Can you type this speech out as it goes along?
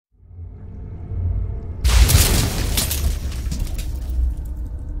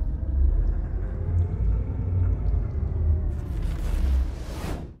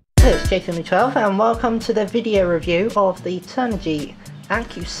Jason12 and welcome to the video review of the Turnigy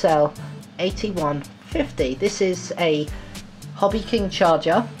Accucel 8150. This is a Hobby King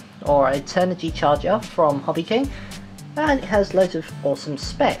charger, or a Turnigy charger from Hobby King, and it has loads of awesome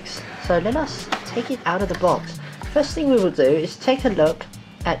specs. So let us take it out of the box. First thing we will do is take a look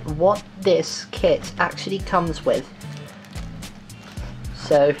at what this kit actually comes with.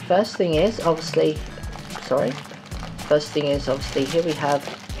 So first thing is obviously here we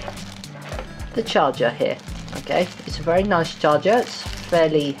have the charger here. Okay, it's a very nice charger, it's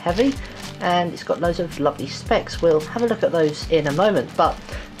fairly heavy and it's got loads of lovely specs. We'll have a look at those in a moment, but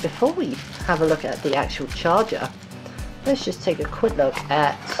before we have a look at the actual charger, let's just take a quick look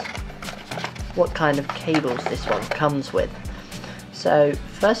at what kind of cables this one comes with. So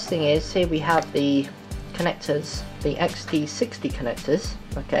first thing is, here we have the connectors, the XT60 connectors,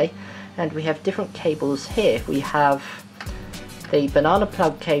 okay, and we have different cables here. We have the banana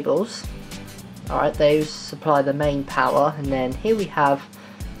plug cables. Alright, those supply the main power, and then here we have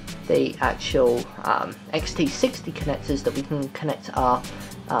the actual XT60 connectors that we can connect our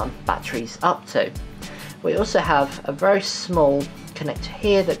batteries up to. We also have a very small connector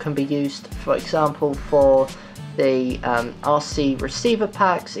here that can be used, for example, for the RC receiver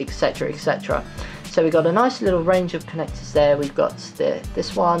packs, etc, etc. So we've got a nice little range of connectors there. We've got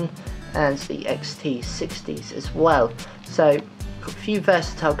this one and the XT60s as well. So a few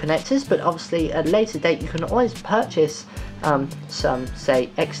versatile connectors, but obviously at a later date you can always purchase some, say,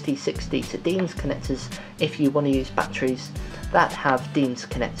 XT60 to Dean's connectors if you want to use batteries that have Dean's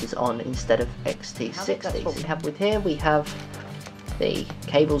connectors on instead of XT60s. That's what we have with here. We have the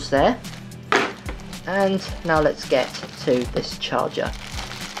cables there, and now let's get to this charger.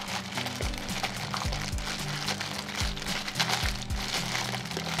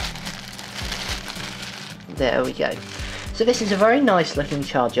 There we go. So this is a very nice looking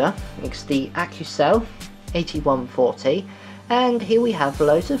charger. It's the Accucel 8140, and here we have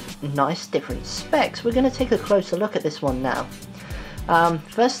loads of nice different specs. We're going to take a closer look at this one now.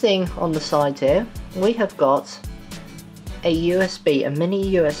 First thing on the side here, we have got a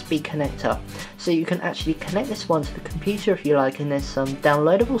mini USB connector. So you can actually connect this one to the computer if you like, and there's some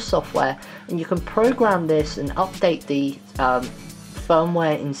downloadable software, and you can program this and update the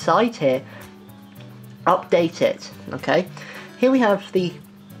firmware inside here. Update it. Okay, here we have the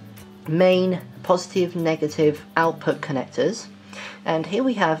main positive negative output connectors, and here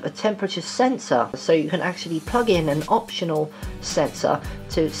we have a temperature sensor, so you can actually plug in an optional sensor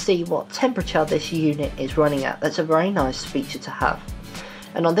to see what temperature this unit is running at. That's a very nice feature to have.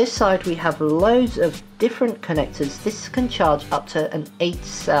 And on this side we have loads of different connectors. This can charge up to an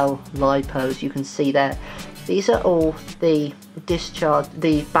 8-cell Lipo, as you can see there. These are all the discharge,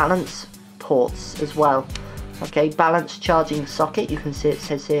 the balance ports as well. Okay, balance charging socket, you can see it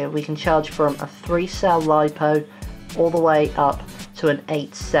says here we can charge from a 3-cell Lipo all the way up to an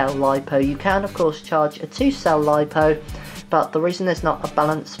 8-cell Lipo. You can of course charge a 2-cell Lipo, but the reason there's not a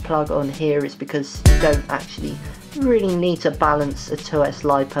balance plug on here is because you don't actually really need to balance a 2S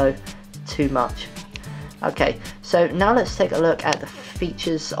Lipo too much. Okay, so now let's take a look at the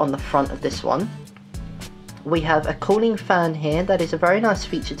features on the front of this one. We have a cooling fan here. That is a very nice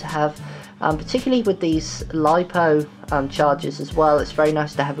feature to have, particularly with these Lipo chargers as well. It's very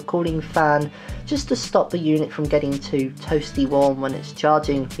nice to have a cooling fan just to stop the unit from getting too toasty warm when it's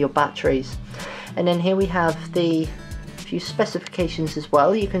charging your batteries. And then here we have the few specifications as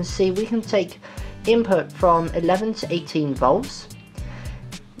well. You can see we can take input from 11 to 18 volts.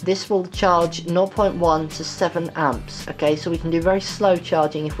 This will charge 0.1 to 7 amps. Okay, so we can do very slow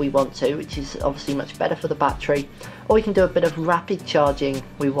charging if we want to, which is obviously much better for the battery, or we can do a bit of rapid charging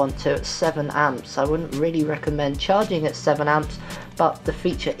we want to at 7 amps. I wouldn't really recommend charging at 7 amps, but the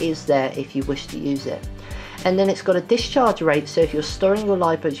feature is there if you wish to use it. And then it's got a discharge rate, so if you're storing your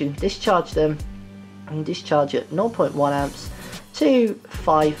Lipos, you can discharge them and discharge at 0.1 amps to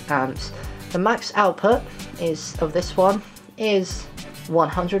 5 amps. The max output of this one is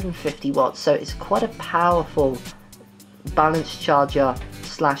 150 watts, so it's quite a powerful balance charger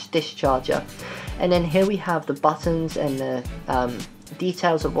slash discharger. And then here we have the buttons and the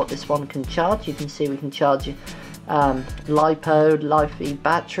details of what this one can charge. You can see we can charge Lipo, Lipo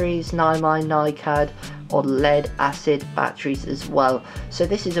batteries, NiMH, NiCad, or lead acid batteries as well. So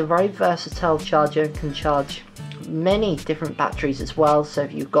this is a very versatile charger, can charge many different batteries as well. So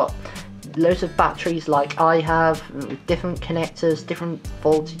if you've got loads of batteries like I have, with different connectors, different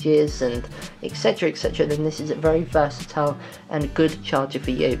voltages, and etc, etc, then this is a very versatile and good charger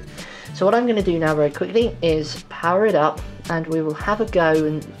for you. So what I'm going to do now very quickly is power it up, and we will have a go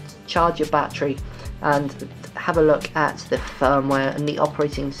and charge your battery and have a look at the firmware and the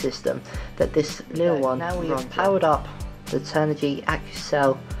operating system that this little one now we've powered up the Turnigy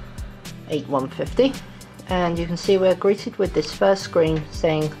Accucel 8150, and you can see we're greeted with this first screen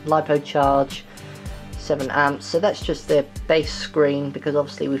saying Lipo Charge 7 amps. So that's just the base screen, because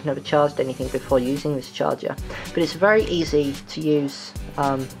obviously we've never charged anything before using this charger, but it's a very easy to use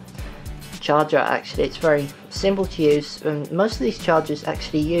charger. Actually, it's very simple to use, and most of these chargers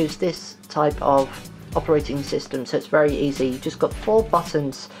actually use this type of operating system, so it's very easy. You've just got 4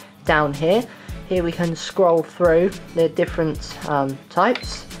 buttons down here. Here we can scroll through the different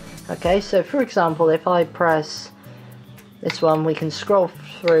types. Okay, so for example, if I press this one, we can scroll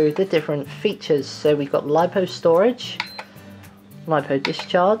through the different features. So we've got Lipo Storage, Lipo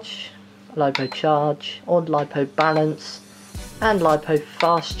Discharge, Lipo Charge, or Lipo Balance, and Lipo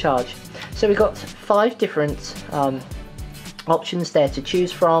Fast Charge. So we've got 5 different options there to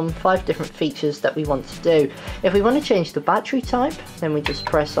choose from, 5 different features that we want to do. If we want to change the battery type, then we just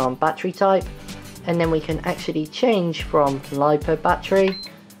press on battery type, and then we can actually change from Lipo battery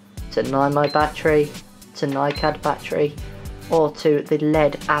to NiMH battery to NiCad battery, or to the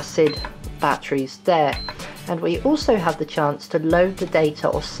lead acid batteries there. And we also have the chance to load the data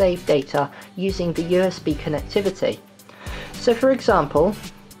or save data using the USB connectivity. So for example,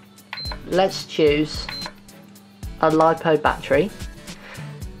 let's choose a Lipo battery.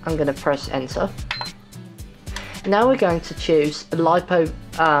 I'm going to press enter. Now we're going to choose a Lipo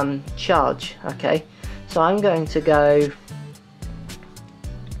Charge. Okay, so I'm going to go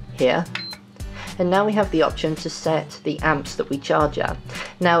here, and now we have the option to set the amps that we charge at.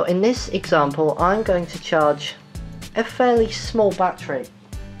 Now in this example, I'm going to charge a fairly small battery.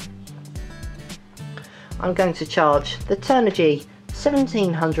 I'm going to charge the Turnigy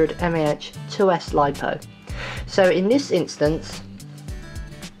 1700 mAh 2S Lipo. So in this instance,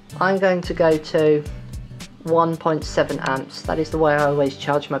 I'm going to go to 1.7 amps. That is the way I always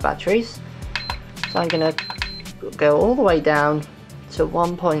charge my batteries. So I'm going to go all the way down to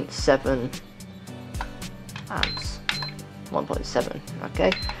 1.7 amps. 1.7,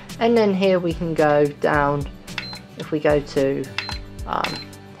 okay. And then here we can go down. If we go to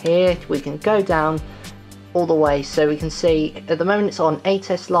here, we can go down all the way. So we can see at the moment it's on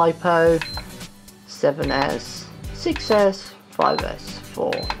 8S Lipo, 7S, 6S, 5S,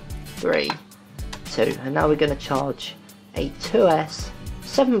 4, 3, 2, and now we're going to charge a 2S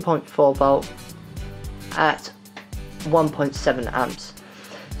 7.4 volt at 1.7 amps.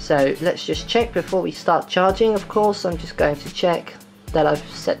 So let's just check before we start charging. Of course, I'm just going to check that I've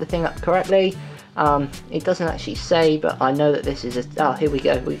set the thing up correctly. It doesn't actually say, but I know that this is a, here we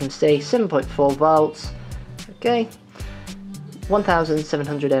go, we can see 7.4 volts, okay,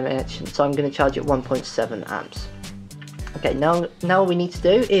 1700 mAh, so I'm going to charge at 1.7 amps. Okay, now all we need to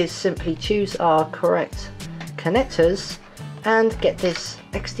do is simply choose our correct connectors and get this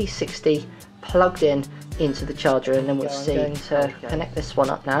XT60 plugged in into the charger, and then we'll see. I'm going to connect this one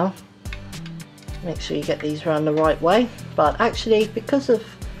up now. Make sure you get these around the right way, but actually because of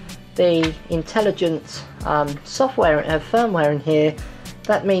the intelligent software and firmware in here,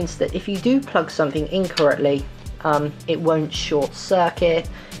 that means that if you do plug something incorrectly, it won't short circuit.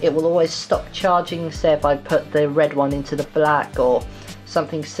 It will always stop charging. Say if I put the red one into the black or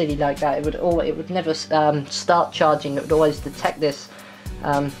something silly like that, it would never start charging. It would always detect this.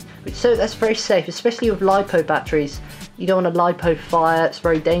 So that's very safe, especially with Lipo batteries. You don't want a Lipo fire, it's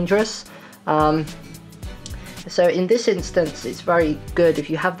very dangerous. So in this instance, it's very good if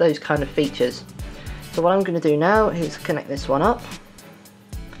you have those kind of features. So what I'm going to do now is connect this one up.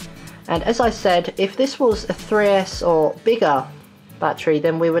 And as I said, if this was a 3S or bigger battery,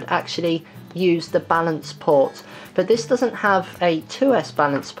 then we would actually use the balance port. But this doesn't have a 2S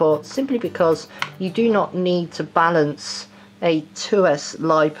balance port, simply because you do not need to balance a 2S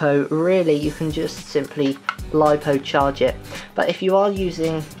Lipo. Really, you can just simply Lipo charge it. But if you are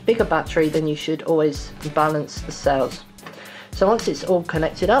using bigger battery, then you should always balance the cells. So once it's all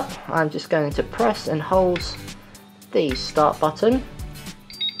connected up, I'm just going to press and hold the start button.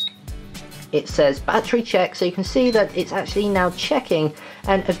 It says battery check, so you can see that it's actually now checking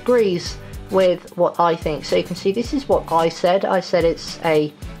and agrees with what I think. So you can see this is what I said. I said it's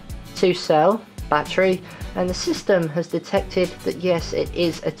a 2-cell battery, and the system has detected that yes, it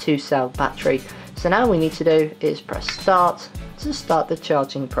is a 2-cell battery. So now we need to do is press start to start the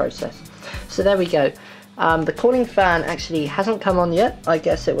charging process. So there we go. The cooling fan actually hasn't come on yet. I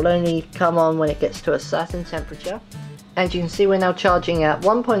guess it will only come on when it gets to a certain temperature. And you can see we're now charging at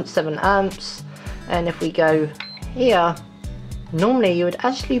 1.7 amps. And if we go here, normally you would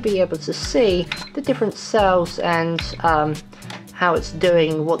actually be able to see the different cells and how it's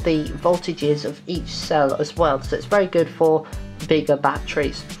doing, what the voltage is of each cell as well, so it's very good for bigger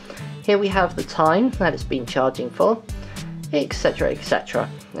batteries. Here we have the time that it's been charging for, etc, etc,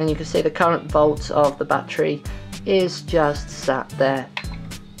 and you can see the current volts of the battery is just sat there.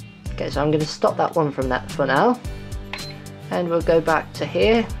 Okay, so I'm going to stop that one from that for now, and we'll go back to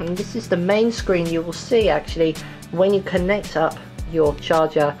here, and this is the main screen you will see actually when you connect up your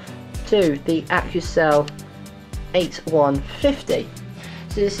charger to the Accucel 8150.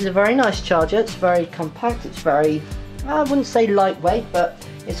 So this is a very nice charger, it's very compact, it's very, I wouldn't say lightweight, but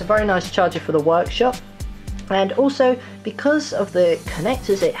it's a very nice charger for the workshop. And also, because of the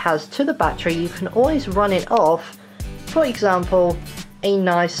connectors it has to the battery, you can always run it off, for example, a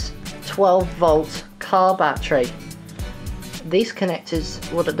nice 12 volt car battery. These connectors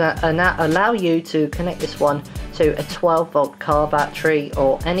would allow you to connect this one to a 12 volt car battery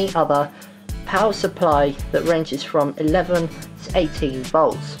or any other power supply that ranges from 11 to 18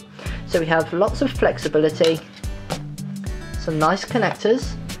 volts. So we have lots of flexibility, some nice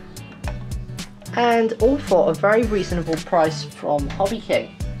connectors, and all for a very reasonable price from Hobby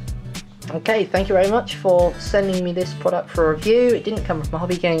King. Okay, thank you very much for sending me this product for review. It didn't come from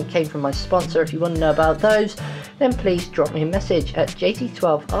Hobby King, it came from my sponsor. If you want to know about those, then please drop me a message at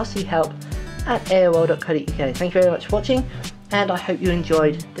jt12rchelp@aol.co.uk. Thank you very much for watching, and I hope you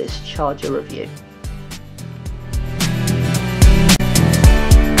enjoyed this charger review.